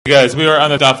Guys, we are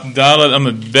on the Daf Daled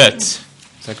Amud Bet. Is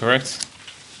that correct?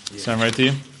 Yeah. Sound right to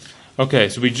you? Okay,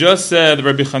 so we just said,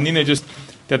 Rabbi Chanina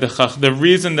that the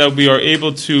reason that we are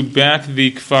able to back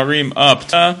the Kfarim up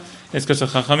is because the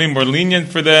Chachamim were lenient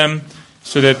for them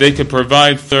so that they could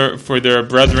provide for their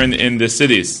brethren in the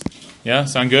cities. Yeah,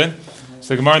 sound good?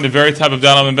 So the Gemara in the very top of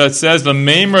Daled Amud Bet says, the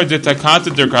Meimer de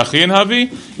Takata der Krachin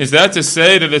Havi? Is that to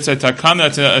say that it's a takana,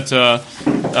 it's a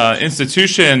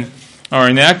institution or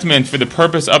enactment for the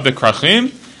purpose of the krachim?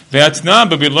 Ve'atna,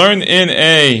 but we learn in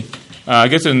I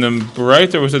guess in the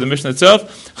Braita, or was it the Mishnah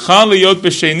itself? Chal liyot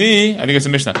b'sheni, I think it's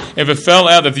the Mishnah. If it fell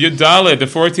out, if Yud Daled, the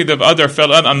 14th of Adar,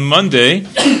 fell out on Monday,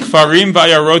 kfarim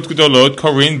v'ayarot gdolot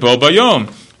korin bo bayom.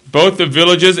 Both the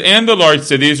villages and the large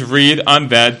cities read on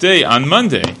that day, on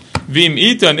Monday. V'im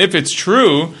ita, and if it's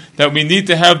true that we need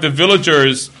to have the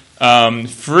villagers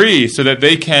free so that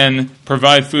they can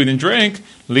provide food and drink,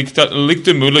 let them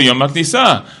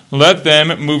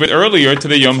move it earlier to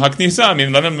the Yom HaKnisa. I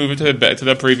mean, let them move it to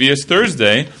the previous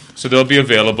Thursday, so they'll be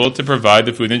available to provide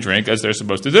the food and drink as they're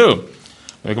supposed to do.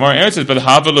 The Gemara answers, but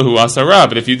havalahu asara.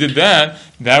 But if you did that,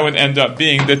 that would end up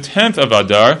being the 10th of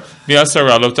Adar. The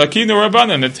asara lo takinu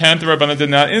rabbanan. The 10th of Rabbanan did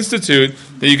not institute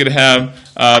that you could have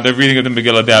the reading of the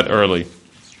Megillah that early.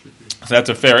 So that's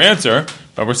a fair answer,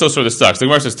 but we're still sort of stuck. So the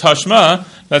Gemara says, Tashma,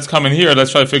 let's come in here,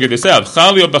 let's try to figure this out.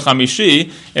 Chalio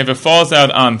b'chamishi, if it falls out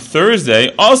on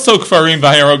Thursday, also kfarim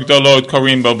v'hayarot gdolot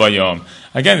korim bo bayom.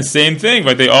 Again, the same thing,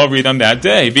 but they all read on that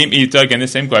day. Vim ita, again, the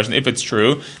same question. If it's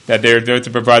true that they're there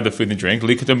to provide the food and drink,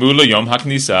 likatamula yom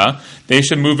haknisa, they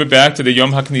should move it back to the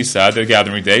yom haknisa, the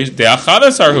gathering day.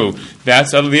 De'achadas arhu. That's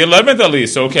the 11th at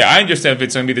least. So, okay, I understand if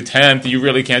it's going to be the 10th, you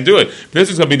really can't do it. If this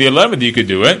is going to be the 11th, you could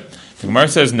do it. The Gemara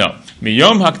says no.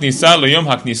 Miyom haknisa leyom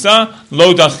haknisa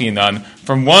lo dachinan.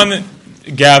 From one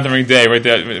gathering day right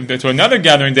there to another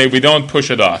gathering day, we don't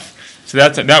push it off. So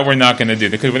that we're not going to do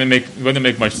because it wouldn't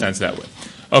make much sense that way.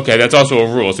 Okay, that's also a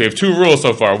rule. So we have two rules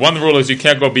so far. One rule is you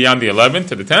can't go beyond the 11th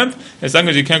to the 10th. And second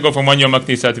is you can't go from one Yom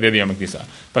HaKnisa to the other Yom HaKnisa.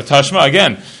 But Tashma,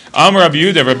 again, Amar Rabbi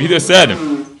Yehuda said,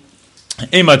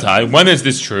 Eimatai, when is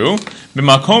this true? This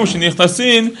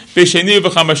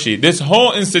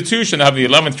whole institution of the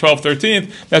 11th, 12th,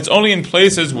 13th, that's only in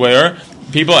places where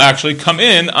people actually come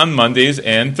in on Mondays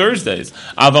and Thursdays.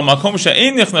 But in the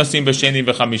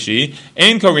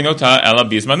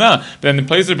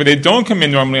places where they don't come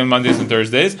in normally on Mondays and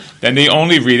Thursdays, then they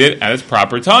only read it at its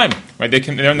proper time. Right?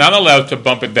 They're not allowed to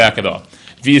bump it back at all.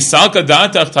 And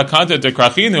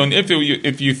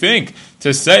if you think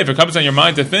to say, if it comes on your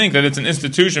mind to think that it's an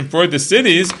institution for the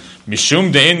cities,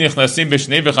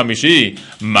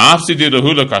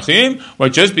 or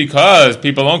just because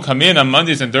people don't come in on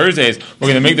Mondays and Thursdays, we're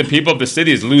going to make the people of the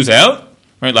cities lose out,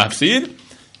 right? Lafsid,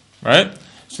 right?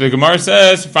 So the Gemara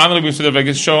says, finally we've sort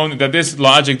of shown that this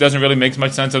logic doesn't really make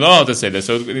much sense at all to say this.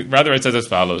 So rather it says as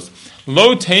follows.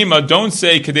 Lo tema, don't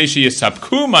say kadeshi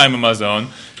yisapku mayim mazon.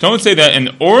 Don't say that in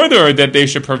order that they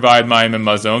should provide mayim and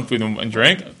mazon, food and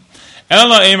drink.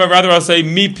 Ela ema, rather I'll say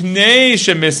mipnei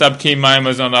shemisapkim mayim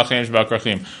mazon lachem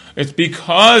shbakrachim. It's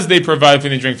because they provide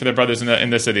food and drink for their brothers in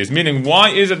the cities. Meaning, why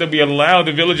is it that we allow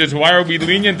the villages? Why are we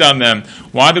lenient on them?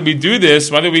 Why do we do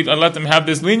this? Why do we let them have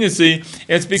this leniency?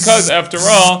 It's because, after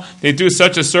all, they do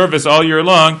such a service all year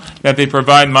long that they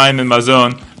provide mayim and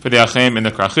mazon for the achem and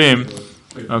the krachim.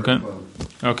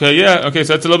 Okay, yeah. Okay,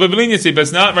 so that's a little bit of leniency, but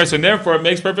it's not right. So therefore, it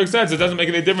makes perfect sense. It doesn't make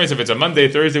any difference if it's a Monday,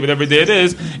 Thursday, whatever day it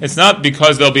is. It's not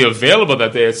because they'll be available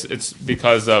that day. It's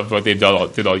because of what they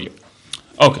did all year.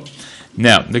 Okay.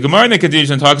 Now, the Gemara in the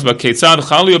Kedushin talks about Ketzad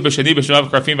Chalio b'Sheni b'Shvav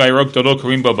Krafim v'Ayarot Gdolot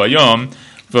Korim bo Bayom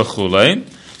v'Chulei.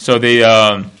 So they,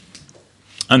 and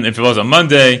if it was on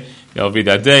Monday, it'll be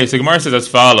that day. So the Gemara says as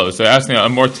follows. So asking a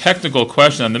more technical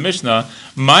question on the Mishnah: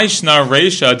 Ma'ishna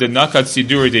Reisha de Nakat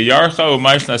Sidur de Yarcha or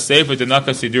Ma'ishna Seifa de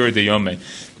Nakat Sidur de Yomei.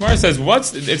 Gemara says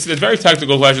it's a very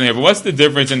technical question here, but what's the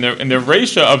difference in the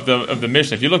Reisha of the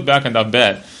Mishnah? If you look back on that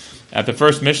bet at the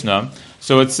first Mishnah.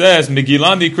 So it says,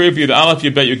 Megillah Nikrib Yud Aleph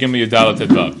Yubet Yugimel Yudalet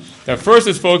Tedvav. That first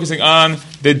is focusing on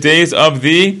the days of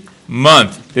the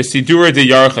month, the Sidura de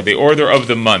Yarcha, the order of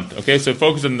the month. Okay, so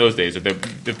focus on those days. What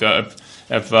are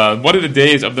the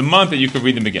days of the month that you could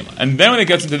read the Megillah? And then when it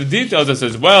gets into the details, it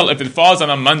says, well, if it falls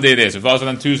on a Monday, this. If it falls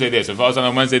on Tuesday, this. If it falls on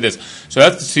a Wednesday, this. So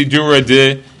that's the Sidura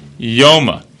de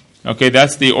Yoma. Okay,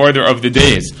 that's the order of the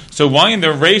days. So why in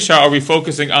the Reisha are we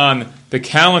focusing on the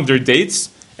calendar dates?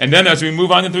 And then as we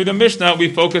move on through the Mishnah, we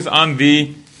focus on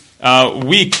the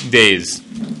weekdays.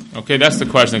 Okay, that's the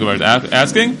question the Gemara is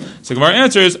asking. So Gemara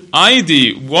answers,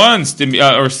 "Id once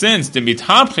or since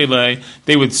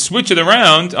they would switch it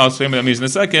around." I'll explain what that means in a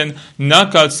second.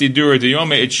 Nakat sidur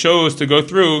diyome. It shows to go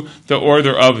through the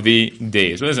order of the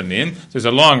days. What does it mean? There's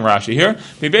a long Rashi here.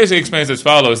 He basically explains as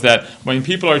follows: that when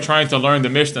people are trying to learn the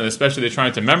Mishnah, especially they're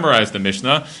trying to memorize the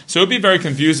Mishnah, so it would be very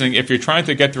confusing if you're trying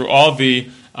to get through all the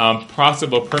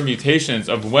possible permutations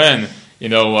of when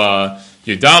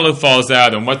Yudalu falls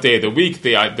out on what day of the week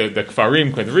the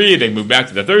Kfarim could read. They move back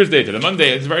to the Thursday, to the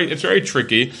Monday. It's very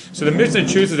tricky. So the Mishnah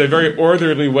chooses a very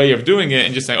orderly way of doing it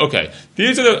and just saying, okay,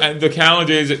 these are the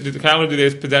calendar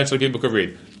days potentially people could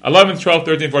read. 11th, 12th,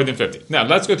 13th, 14th, 15th. Now,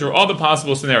 let's go through all the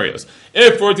possible scenarios.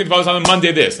 If 14th falls on a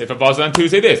Monday, this. If it falls on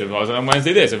Tuesday, this. If it falls on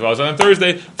Wednesday, this. If it falls on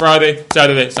Thursday, Friday,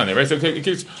 Saturday, Sunday. Right? So it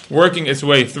keeps working its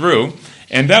way through.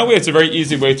 And that way, it's a very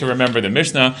easy way to remember the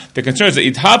Mishnah. The concern is that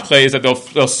Itapche is that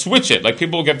they'll switch it. Like,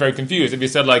 people will get very confused. If you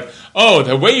said, like, oh,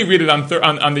 the way you read it on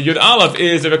the Yud Aleph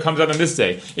is if it comes out on this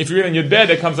day. If you read on Yud Bet,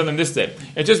 it comes out on this day.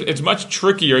 It's much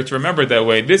trickier to remember it that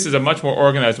way. This is a much more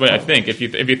organized way, I think. If you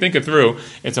think it through,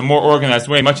 it's a more organized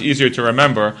way, much easier to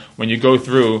remember when you go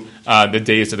through the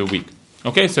days of the week.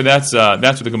 Okay, so that's what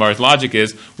the Gemara's logic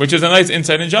is, which is a nice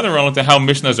insight in general into how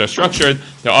Mishnahs are structured.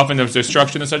 They're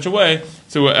structured in such a way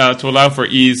to allow for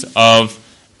ease of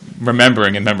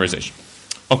remembering and memorization.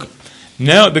 Okay,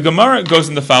 now the Gemara goes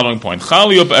in the following point: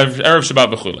 Chaliyot erev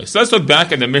Shabbat b'chulei. So let's look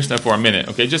back at the Mishnah for a minute,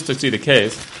 okay, just to see the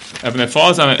case. When it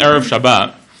falls on an erev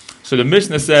Shabbat, so the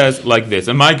Mishnah says like this.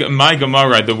 In my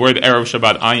Gemara, the word erev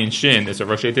Shabbat ayin shin is a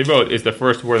Roshei Tevot, is the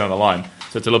first word on the line,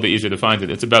 so it's a little bit easier to find it.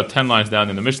 It's about 10 lines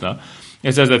down in the Mishnah.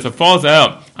 It says that if it falls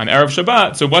out on Erev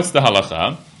Shabbat, so what's the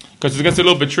halacha? Because it gets a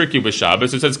little bit tricky with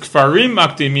Shabbos. It says, Kfarim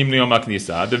makdimim liyom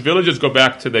haknisa. The villages go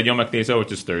back to the Yom HaKnisa,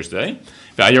 which is Thursday.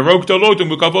 And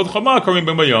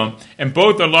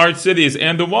both the large cities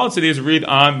and the walled cities read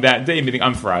on that day, meaning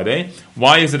on Friday.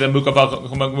 Why is it that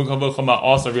Mukavot Chama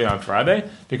also read on Friday?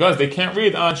 Because they can't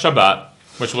read on Shabbat,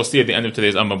 which we'll see at the end of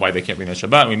today's Amma why they can't read on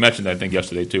Shabbat. And we mentioned that, I think,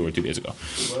 yesterday, 2 or 2 days ago.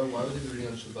 Why would they read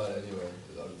on Shabbat anyway?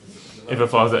 If the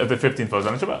 15th falls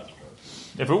on Shabbat.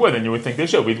 If it would, then you would think they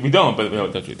should. We don't, but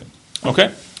that's what we think.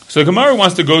 Okay? So Gemara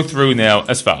wants to go through now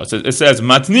as follows. It says,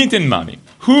 Matnit in Mani.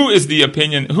 Who is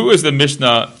the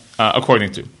Mishnah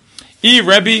according to?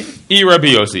 Rabbi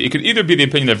Yossi. It could either be the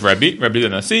opinion of Rabbi the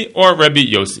Nasi, or Rabbi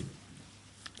Yossi.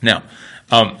 Now,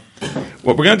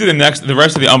 what we're going to do the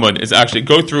rest of the Amud is actually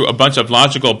go through a bunch of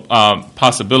logical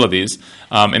possibilities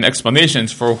and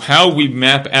explanations for how we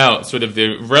map out sort of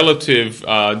the relative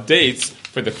dates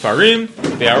for the Kfarim,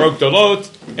 the Arok Dolot,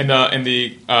 and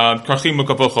the Krachim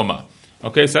Mukavot Choma.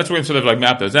 Okay, so that's where we sort of like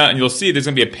map those out, and you'll see there's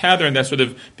going to be a pattern that sort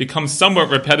of becomes somewhat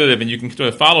repetitive, and you can sort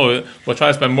of follow it. We'll try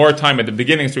to spend more time at the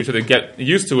beginning so we sort of get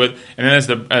used to it, and then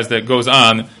as that goes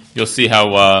on, you'll see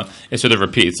how it sort of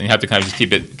repeats, and you have to kind of just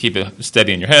keep it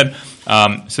steady in your head.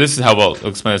 So this is how we'll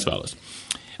explain as follows.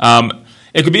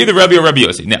 It could be either Rebbe or Rebbe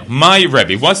Yossi. Now, my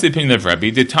Rebbe, what's the opinion of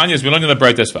Rebbe? The Tanya is, we learn in the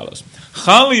Brayta as follows.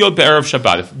 Chaliyot be'erev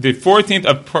Shabbat. The 14th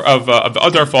of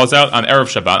Adar falls out on Erev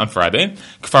Shabbat, on Friday.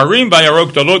 Kfarim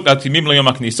ba'yarok dolot latimim lo yom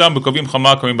haknisa mukovim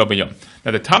chama karim b'bayom.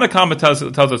 Now, the Tana Kama tells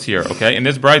us here, okay, in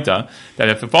this Brayta, that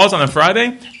if it falls on a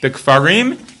Friday, the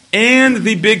Kfarim and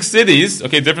the big cities,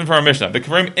 okay, different from our Mishnah, the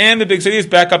Kfarim and the big cities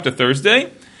back up to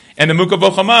Thursday, and the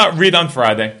Mukavot Chama read on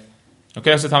Friday.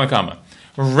 Okay, that's the Tana Kama.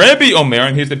 Rebbe Omer,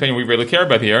 and here's the opinion we really care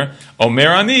about here. Omer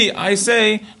ani, I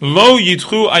say, lo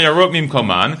yitchu ayarot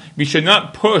mimkoman. We should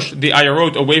not push the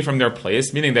ayarot away from their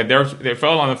place, meaning that they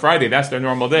fell on a Friday. That's their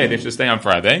normal day. They should stay on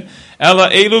Friday. Ela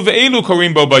elu ve'elu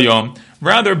korim bo bayom.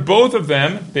 Rather, both of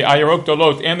them, the ayarot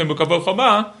dolot and the mukavot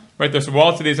chama, right? There's the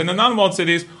walled cities and the non-walled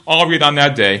cities all read on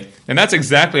that day, and that's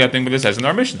exactly I think what it says in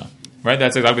our Mishnah. Right,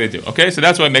 that's exactly what they do. Okay, so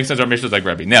that's why it makes sense our Mishnah is like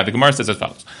Rebbe. Now, the Gemara says as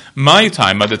follows. My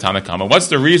time of the Tana Kama. What's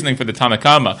the reasoning for the Tana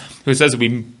Kama who says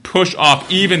we push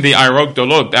off even the Ayarot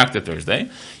Dolot back to Thursday?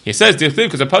 He says,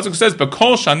 because the Pasuk says,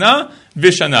 B'kol shana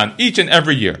v'shanan, each and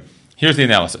every year. Here's the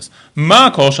analysis.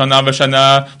 Ma kol shana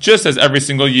v'shana, just as every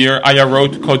single year,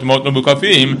 Ayarot kodmot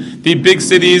l'mukafim, the big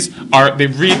cities they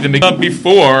read the Megillah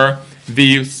before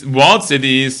the walled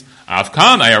cities.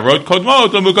 Afkan ayarot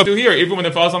kodmot l'mukafim. Here, even when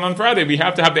it falls on Friday, we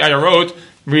have to have the ayarot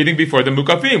reading before the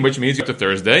mukafim, which means you have to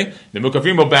Thursday. The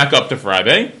mukafim will back up to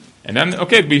Friday, and then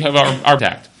okay, we have our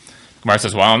tact. Gemara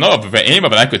says, well, I don't know,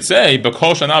 but I could say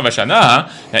b'kol shana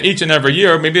v'shana that each and every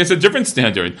year maybe it's a different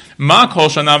standard. Ma kol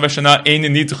shana v'shana ein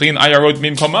nitchin ayarot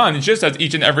mimkoman. It's just as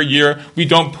each and every year we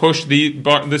don't push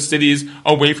the cities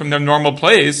away from their normal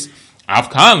place.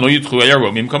 Afkan lo yitchu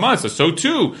ayarot mimkoman. So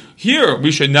too here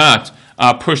we should not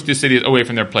push the cities away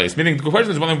from their place. Meaning, the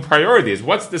question is one of the priorities.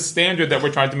 What's the standard that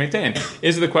we're trying to maintain?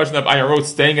 Is it the question of Ayarot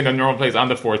staying in their normal place on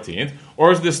the 14th,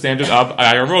 or is it the standard of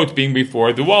Ayarot being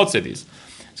before the walled cities?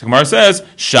 So Gemara says,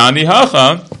 Shani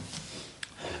Hacha.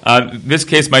 This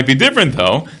case might be different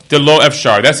though. The lo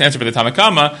efshar. That's the answer for the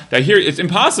Tanakama. That here it's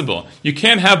impossible. You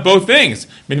can't have both things. I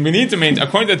mean, we need to maintain.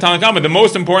 According to the Tanakama, the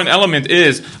most important element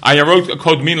is Ayarot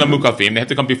kodmin la mukafim. They have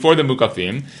to come before the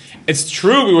mukafim. It's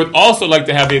true. We would also like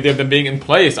to have the idea of them being in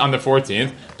place on the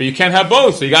 14th, but you can't have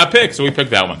both. So you got to pick. So we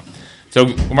picked that one. So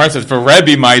Gemara says for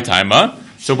Rebbe my taima.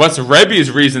 So what's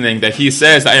Rebbe's reasoning that he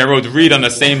says that Ayarot read on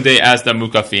the same day as the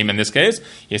mukafim in this case?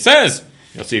 He says.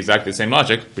 You'll see exactly the same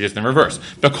logic, but just in reverse.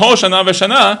 But kol shana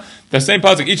v'shana, the same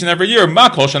pasuk each and every year. Ma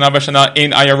kol shana v'shana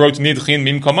ein ayarot nidchin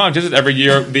mim komam. Just as every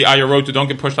year the ayarot don't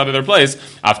get pushed out of their place.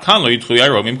 Avkan lo yitchli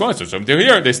ayarot mim komam. So they're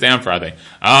here, they stay on Friday.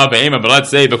 But let's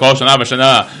say the kol shana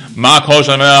v'shana ma kol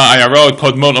shana ayarot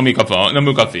kodmot lo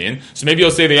mukafin. So maybe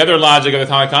you'll say the other logic of the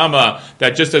Tanakama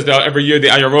that just as every year the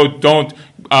ayarot don't.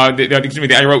 The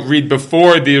Ayarot read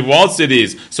before the walled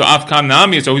cities. So Afkan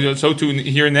Nami, so to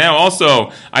here now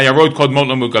also Ayarot called Mot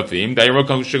Mukafim. The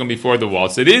Ayarot should come before the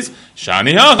walled cities.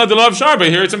 Shani Hacha the love Shar, but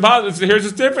here it's impossible. Here's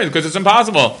it's different because it's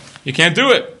impossible. You can't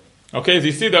do it. Okay, so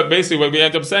you see that basically what we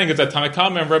end up saying is that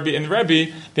Tanakama and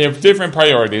Rebbe, they have different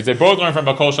priorities. They both learn from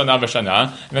Bakol Shana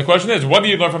V'Shana. And the question is, what do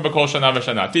you learn from Bakol Shana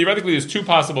V'Shana? Theoretically, there's two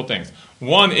possible things.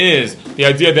 One is the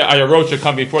idea that Ayarot should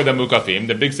come before the Mukafim.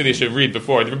 The big city should read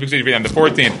before. The big city read on the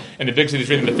 14th, and the big cities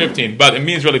read on the 15th. But it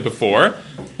means really before.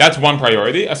 That's one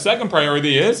priority. A second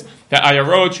priority is that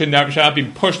Ayarot should not be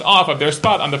pushed off of their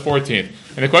spot on the 14th.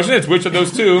 And the question is, which of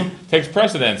those two takes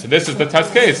precedence? And this is the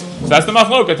test case. So that's the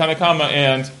Machloka, Tanakama,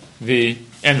 and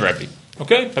Rebbe.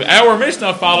 Okay? But our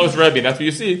Mishnah follows Rebbe. That's what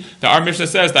you see. That our Mishnah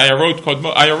says that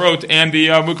Ayarot and the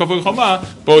Mukafim Choma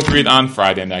both read on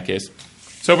Friday in that case.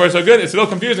 So far, so good. It's a little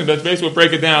confusing, but basically we'll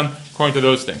break it down according to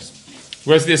those things.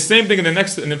 Whereas the same thing in the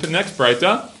next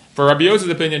Braita, for Rabbi Yossi's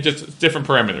opinion, just different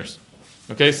parameters.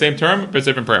 Okay? Same term, but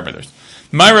different parameters.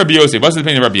 My Rabbi Yossi, what's the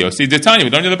opinion of Rabbi Yossi? Detanya, we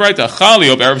don't do the Braita. Chali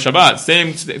of Erev Shabbat,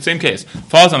 same case.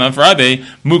 Falls on Friday,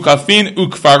 Mukafin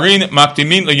ukfarin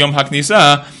maktimin leyom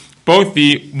haknisa. Both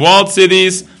the walled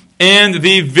cities and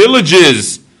the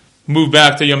villages move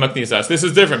back to Yom HaKnisa. So this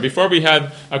is different. Before we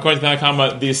had, according to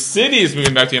Tanakama, the cities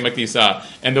moving back to Yom HaKnisa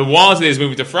and the walled cities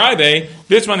moving to Friday.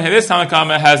 This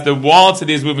Tanakama has the walled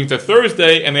cities moving to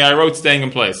Thursday and the Ayarot staying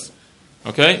in place.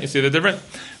 Okay? You see the difference?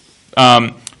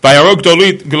 Vayarok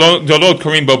Dolot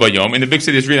Karim Bo Bayom, in the big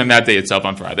cities read on that day itself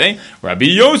on Friday. Rabbi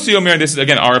Yossi Omer, this is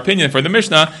again our opinion for the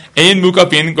Mishnah, Ein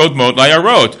Mukafin Godmot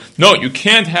Layarot. No, you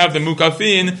can't have the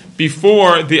Mukafin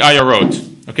before the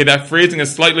Ayarot. Okay, that phrasing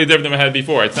is slightly different than we had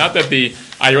before. It's not that the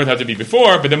Ayarot have to be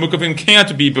before, but the Mukafim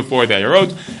can't be before the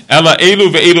Ayarot. Ela Elu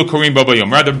ve'elu Karim Bo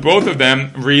Bayom. Rather, both of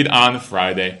them read on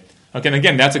Friday. Okay, and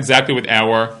again, that's exactly what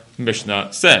our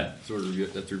Mishnah said. So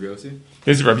that's Rabbi Yossi?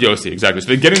 This is Rabbi Yossi, exactly. So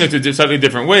they're getting into slightly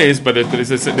different ways, but the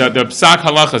psak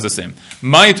halacha is the same.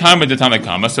 My time with the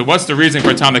Tanakama. So what's the reason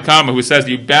for Tanakama who says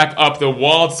you back up the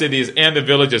walled cities and the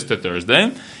villages to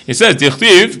Thursday? He says,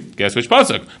 Dichtiv, guess which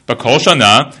pasuk? Bakol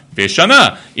shana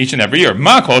v'shana, each and every year.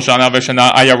 Ma kol shana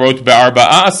v'shana ayarot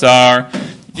be'arba'a asar.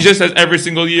 Just as every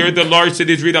single year, the large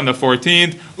cities read on the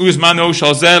 14th, Uzmano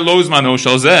shalzeh, lo uzmano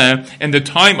shalzeh, and the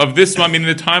time of this one, meaning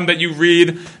the time that you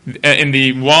read in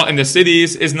the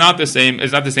cities, is not the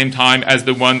same time as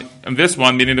the one of this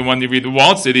one, meaning the one you read the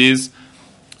walled cities,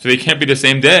 so they can't be the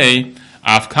same day.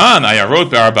 Afkan ayarot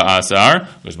be'arba asar,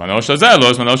 uzmano shalzeh,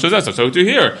 lo uzmano shalzeh. So to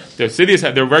here,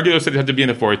 the regular cities have to be in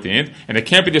the 14th, and it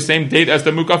can't be the same date as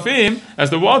the mukafim, as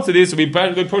the walled cities, so we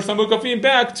push the mukafim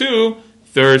back to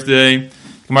Thursday.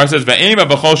 Gemara says, "Ve'ema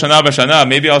b'chol shana v'shana."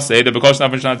 Maybe I'll say that b'chol shana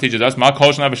v'shana teaches us, "Ma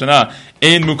kol shana v'shana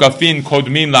ein mukafin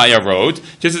kodmin la'ayarot."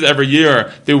 Just as every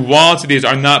year the walled cities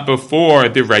are not before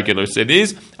the regular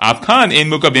cities, Avkan ein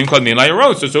mukafin kodmin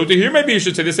la'ayarot. So to here, maybe you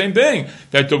should say the same thing,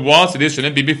 that the walled cities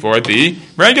shouldn't be before the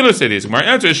regular cities. Gemara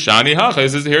answers, "Shani hacha."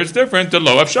 Here it's different. The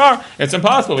lo afshar. It's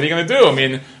impossible. What are you going to do? I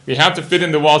mean, we have to fit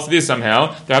in the walled cities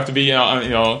somehow. They have to be,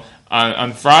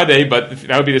 on Friday, but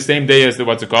that would be the same day as the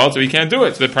what's it called, so you can't do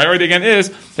it. So the priority again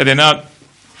is that they're not.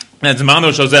 That's the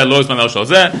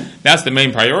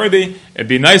main priority. It'd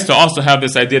be nice to also have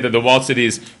this idea that the walled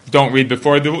cities don't read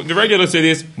before the regular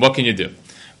cities. What can you do?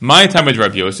 My time with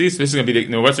Rabbi Yossi, so this is going to be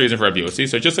what's the reason for Rabbi Yossi?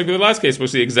 So just like the last case, we'll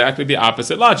see exactly the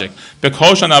opposite logic.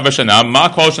 Bekol shana v'shana, ma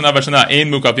kol shana v'shana, ein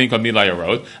mukafim kol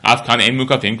milayarot, afkan ein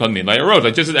mukafim kol milayarot.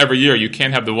 Like just as every year you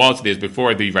can't have the walled cities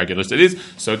before the regular cities,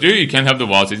 so too you can't have the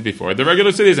walled cities before the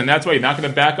regular cities, and that's why you're not going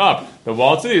to back up the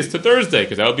walled cities to Thursday,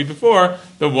 because that will be before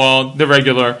the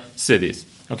regular cities.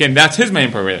 Okay, and that's his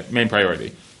main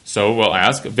priority. So we'll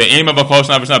ask, Ve'ema b'kol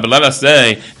shana v'shana, but let us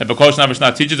say that b'kol shana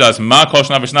v'shana teaches us, ma kol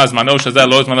shana v'shana is mano shazeh,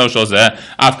 lo is mano shazeh,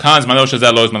 afkan is mano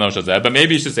shazeh, lo is mano shazeh. But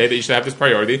maybe you should say that you should have this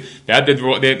priority, that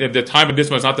the time of this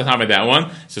one is not the time of that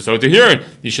one. So to here,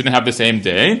 you shouldn't have the same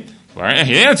day. Right? And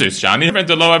he answers, Shani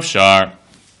the lo afshar.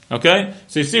 Okay?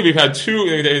 So you see, we've had two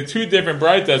different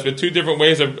braitas with two different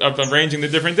ways of arranging the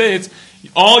different dates,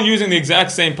 all using the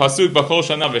exact same pasuk, b'chol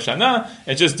shana v'shana.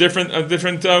 It's just different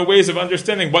ways of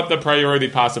understanding what the priority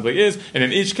possibly is. And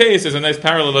in each case, there's a nice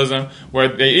parallelism where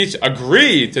they each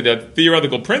agree to the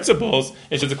theoretical principles.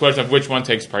 It's just a question of which one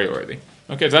takes priority.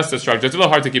 Okay, so that's the structure. It's a little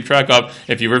hard to keep track of.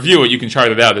 If you review it, you can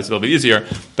chart it out. It's a little bit easier,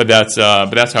 but that's how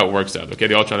it works out. Okay,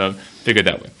 they all try to figure it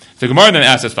that way. So Gemara then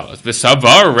asks as follows: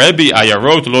 V'savar Rebbe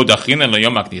ayarot lo dachina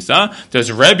leyom haknisa.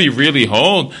 Does Rebbe really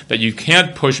hold that you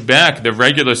can't push back the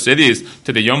regular cities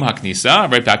to the Yom Haknisa,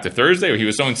 right back to Thursday, or he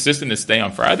was so insistent to stay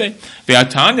on Friday?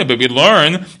 V'atanya, but we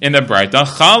learn in the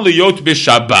Braita chal liyot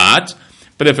b'Shabbat.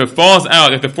 But if it falls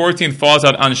out, if the 14th falls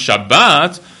out on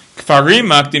Shabbat, Kfarim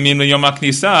makdimim leyom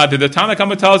haknisa. The Tanna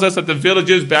Kama tells us that the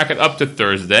villages back it up to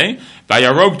Thursday.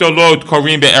 Vayarog dolot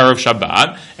korim be'erev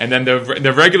Shabbat, and then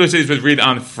the regular cities would read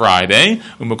on Friday.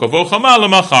 Umukavo chamal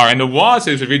lemachar, and the wall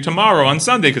cities would read tomorrow on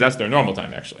Sunday because that's their normal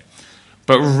time actually.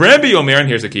 But Rebbe Omer, and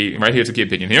here's the key, right? Here's the key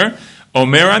opinion here.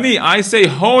 Omer ani, I say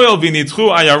hoil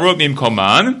v'nitchu ayarot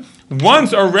mimkoman.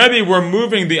 Once already we're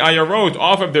moving the ayarot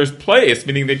off of their place,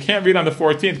 meaning they can't read on the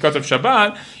 14th because of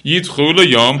Shabbat, yitchu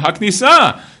leyom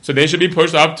haknisa. So they should be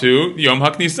pushed up to Yom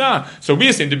HaKnisa. So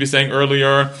we seem to be saying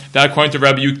earlier that according to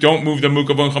Rabbi, you don't move the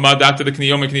Mukavon Chamad back to the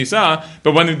Yom HaKnisa.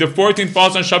 But when the 14th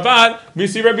falls on Shabbat, we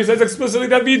see Rabbi says explicitly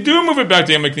that we do move it back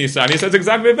to Yom HaKnisa. And he says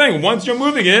exactly the thing. Once you're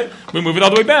moving it, we move it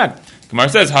all the way back. Gemara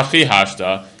says, Hachi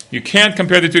Hashta. You can't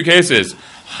compare the two cases.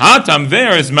 Hatam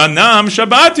there is Manam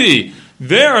Shabbati.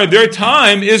 Their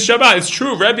time is Shabbat. It's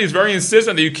true, Rebbe is very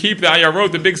insistent that you keep the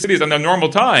Ayarot, the big cities, on their normal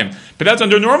time. But that's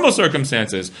under normal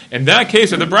circumstances. In that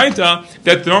case of the Braita,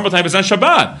 that the normal time is on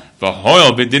Shabbat.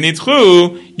 V'hoil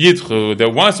b'dinitchu yitchu.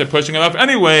 That once they're pushing it off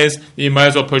anyways, you might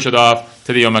as well push it off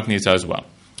to the Yom HaKnisa as well.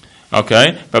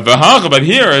 Okay? But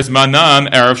here is Manan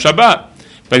Erev Shabbat.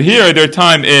 But here their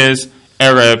time is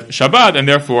Erev Shabbat, and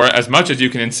therefore, as much as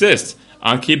you can insist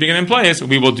on keeping it in place,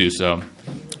 we will do so.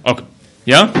 Okay.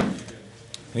 Yeah?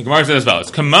 The Gemara says as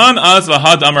follows: Kaman az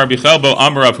lahad amar Rabbi Chelbo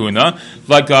amar Rav Huna.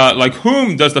 Like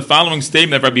whom does the following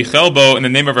statement of Rabbi Chelbo in the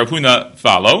name of Rav Huna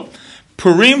follow?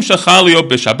 Purim shachaliot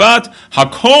b'Shabbat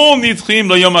hakol nitchim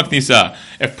leyom haknisa.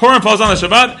 If Purim falls on the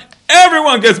Shabbat,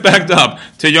 everyone gets backed up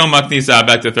to Yom HaKnisa,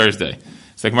 back to Thursday.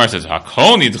 So the Gemara says,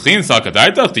 hakol nitchim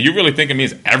salkadaitach. Do you really think it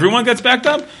means everyone gets backed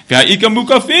up? V'ha'ika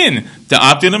mukafin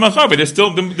ta'apti lemachar. But there's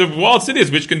still the walled cities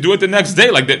which can do it the next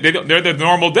day, like they're the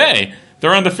normal day.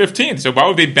 They're on the 15th, so why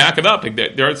would they back it up?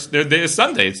 Their day is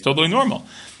Sunday. It's totally normal.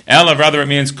 Ela, rather it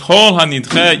means kol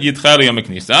hanidche yitche liyom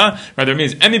haknisa. Rather it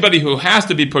means anybody who has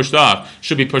to be pushed off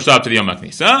should be pushed off to the Yom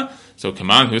HaKnisa. So come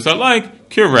on, who's that like?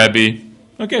 Kir Rebbe.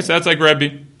 Okay, so that's like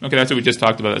Rebbe. Okay, that's what we just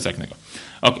talked about a second ago.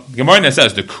 Okay, Gemara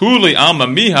says the kuli alma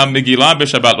miha Megillah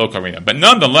b'Shabbat lo karina. But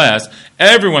nonetheless,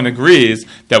 everyone agrees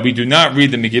that we do not read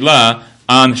the Megillah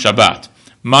on Shabbat.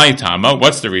 My Tama,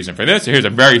 what's the reason for this? So here's a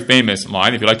very famous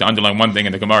line. If you like to underline one thing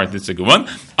in the Gemara, this is a good one.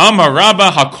 Amar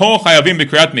Rabba hakol chayavim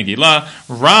b'kriyat Megillah.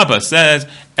 Rabba says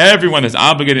everyone is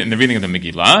obligated in the reading of the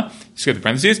Megillah. Skip the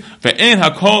parentheses. Ve'en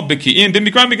hakol b'ki'in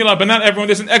b'mikrat Megillah. But not everyone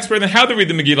is an expert in how to read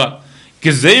the Megillah.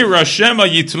 Gezeira shema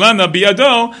yitlana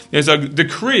biyado. There's a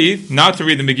decree not to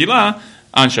read the Megillah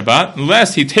on Shabbat,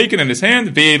 lest he take it in his hand,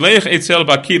 ve'elech etzel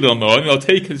baki lilmod, and he'll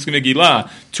take his Megillah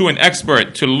to an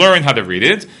expert to learn how to read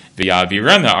it,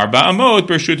 ve'yavirena arba amot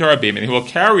b'rshut harabim, and he will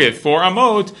carry it 4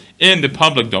 amot in the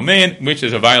public domain, which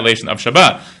is a violation of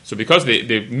Shabbat. So because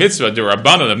the mitzvah, the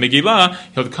rabbana, the Megillah,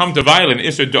 he'll come to violate an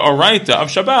isra d'oraita of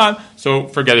Shabbat, so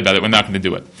forget about it, we're not going to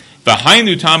do it.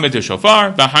 V'hainu tamid to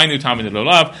shofar, v'hainu tamid to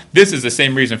lulav. This is the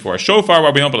same reason for a shofar, why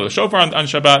we don't blow the shofar on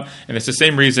Shabbat, and it's the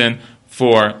same reason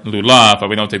for lulav, but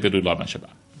we don't take the lulav on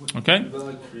Shabbat. Okay? About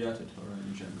like Kriyat Torah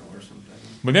in general or something.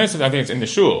 But then I think it's in the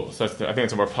shul, so I think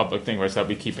it's a more public thing where it's that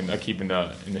we keep in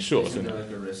the shul. Isn't there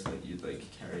like a risk that you'd like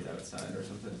carry it outside or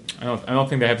something? I don't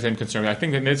think they have the same concern. I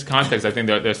think in this context, I think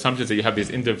the assumptions that you have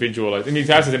these individual. I mean, he's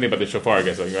asking something about the shofar, I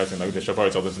guess. Like you're asking like the shofar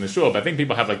is all this in the shul, but I think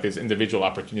people have like this individual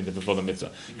opportunity to fulfill the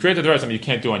mitzvah. Kriyat Torah is something you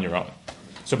can't do on your own.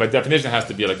 So by definition, it has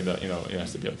to be like in the it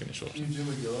has to be like in the shul. Can you do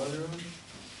Megillah on your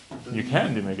own? You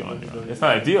can do Megillah on your own. It's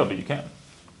not ideal, but you can.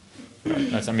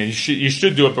 Right? You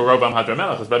should do it for Robam Hadra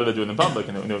Melech. It's better to do it in public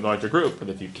in a larger group. But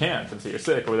if you can't, let's say you're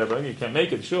sick or whatever, you can't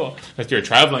make it, sure. If you're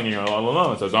traveling and you're all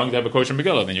alone, so as long as you have a kosher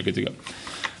Megillah, then you're good to go.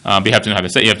 But you have to know how to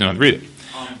say it. You have to know how to read it.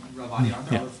 Ravani, aren't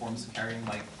there other forms forms of carrying,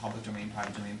 like public domain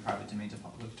to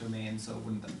public domain. So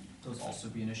wouldn't those also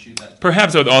be an issue? That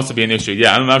perhaps it would also be an issue.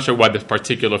 Yeah, I'm not sure why the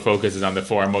particular focus is on the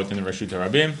four Amot and the Rashut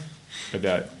Rabim, but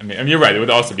that I mean you're right. It would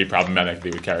also be problematic if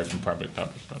they would carry from public.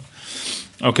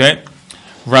 Okay,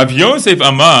 Rav Yosef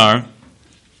Amar.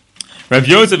 Rav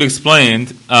Yosef explained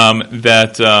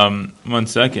that. 1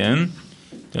 second.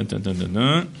 Dun, dun, dun, dun,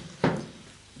 dun.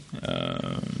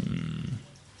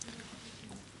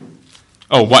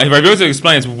 Why Rav Yosef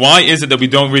explains why is it that we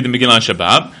don't read the Megillah on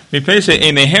Shabbat? Because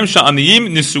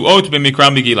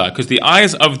the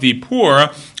eyes of the poor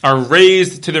are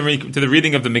raised to the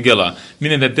reading of the Megillah,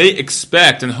 meaning that they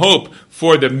expect and hope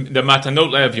for the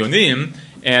Matanot Le'Avyonim.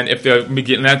 And if the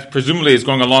Megillah, that presumably is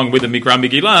going along with the Mikra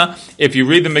Megillah, if you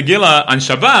read the Megillah on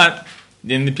Shabbat,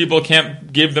 then the people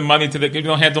can't give the money we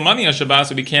don't handle money on Shabbat,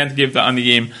 so we can't give the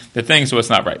Aniyim the thing, so it's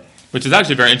not right. Which is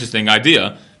actually a very interesting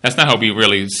idea. That's not how we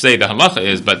really say the halacha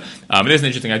is, but it is an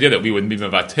interesting idea that we would be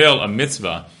mevatel a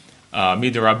mitzvah,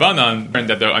 midirabanan,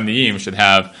 that the Aniyim should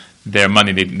have their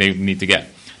money they need to get.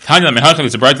 Tanya Mehachel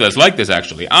is a bright that's like this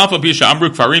actually.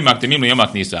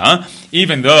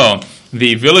 Even though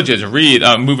the villages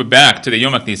move it back to the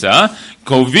Yom HaKnisa,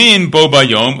 Kovin bo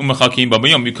bayom u'mechakim bo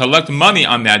bayom. You collect money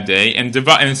on that day and give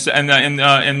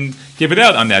it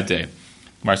out on that day.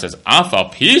 Mar says,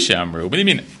 Afal pisha amru. What do you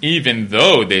mean? Even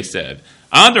though they said.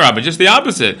 Adarabah, just the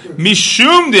opposite.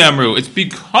 Mishum de amru. It's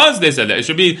because they said that. It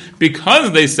should be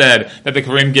because they said that the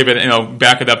Kohen give it,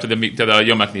 back it up to the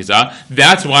Yom HaKnisa.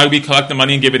 That's why we collect the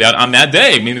money and give it out on that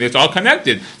day. Meaning it's all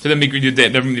connected to the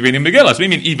reading Megillah. So we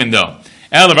mean even though.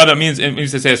 El rather means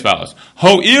to say as follows: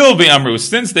 Ho'il be'amru,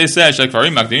 since they said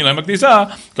shekvarim makdimin le'makdisa,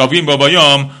 kavim bo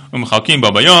bayom umchalkim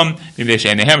bo bayom v'nei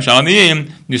she'enehem shalaniim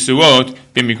nisuot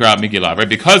b'mikra Megillah. Right?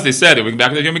 Because they said it, we can back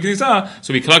to the Yom HaKnisa,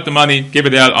 so we collect the money, give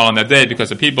it out all on that day, because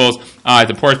the people's eyes,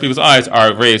 the poorest people's eyes,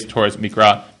 are raised towards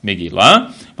Mikra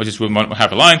Megillah. Which is we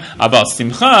have a line about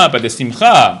simcha, but the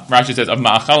simcha, Rashi says of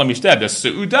ma'achal mishted, the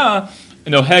seudah.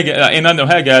 That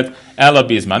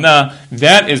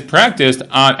is practiced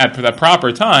at the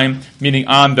proper time, meaning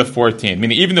on the 14th.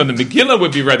 Meaning, even though the Megillah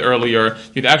would be read earlier,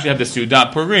 you'd actually have the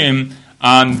Seudat Purim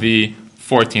on the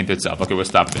 14th itself. Okay, we'll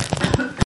stop there.